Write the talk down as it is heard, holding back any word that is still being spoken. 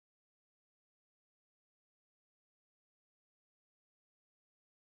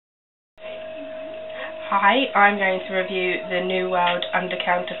Hi, I'm going to review the New World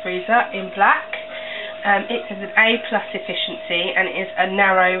undercounter freezer in black. It has an A+ efficiency and it is a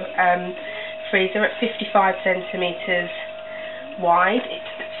narrow freezer at 55 centimetres wide.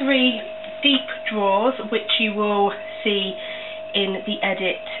 It's 3 deep drawers, which you will see in the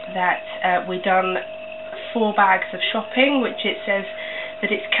edit that we've done 4 bags of shopping, which it says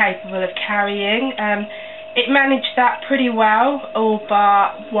that it's capable of carrying. It managed that pretty well, all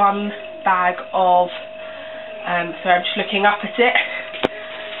bar 1 bag of so I'm just looking up at it.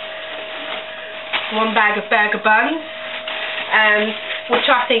 1 bag of burger buns, which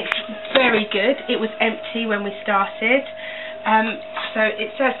I think is very good. It was empty when we started. So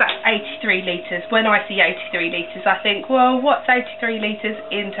it says that's 83 litres. When I see 83 litres, I think, well, what's 83 litres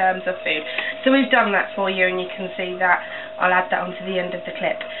in terms of food? So we've done that for you, and you can see that. I'll add that onto the end of the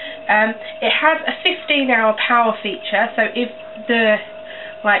clip. It has a 15-hour power feature, so if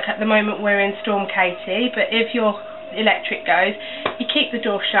like at the moment we're in Storm Katie, but if your electric goes, you keep the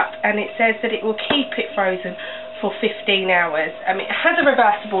door shut and it says that it will keep it frozen for 15 hours. It has a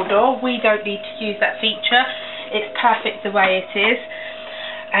reversible door. We don't need to use that feature. It's perfect the way it is.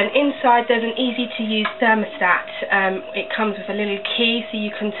 And inside there's an easy to use thermostat. It comes with a little key so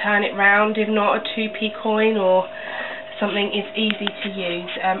you can turn it round. If not, a 2p coin or something is easy to use.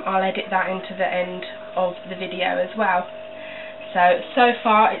 I'll edit that into the end of the video as well. So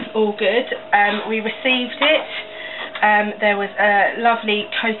far it's all good. We received it. There was a lovely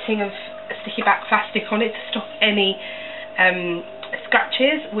coating of sticky back plastic on it to stop any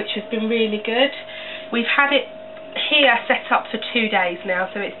scratches, which has been really good. We've had it here set up for 2 days now,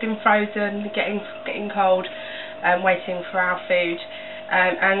 so it's been frozen, getting cold, waiting for our food.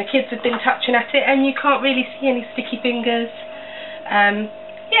 And the kids have been touching at it, and you can't really see any sticky fingers.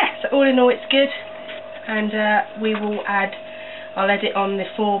 Yeah, so all in all it's good, and we will I'll edit on the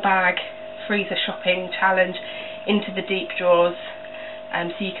 4-bag freezer shopping challenge into the deep drawers,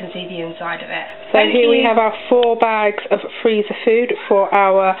 so you can see the inside of it. So here we have our 4 bags of freezer food for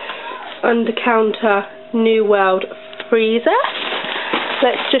our undercounter New World freezer.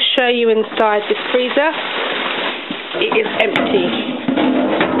 Let's just show you inside this freezer. It is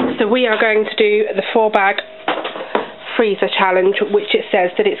empty. So we are going to do the 4-bag freezer challenge, which it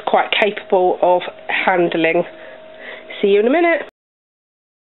says that it's quite capable of handling. See you in a minute.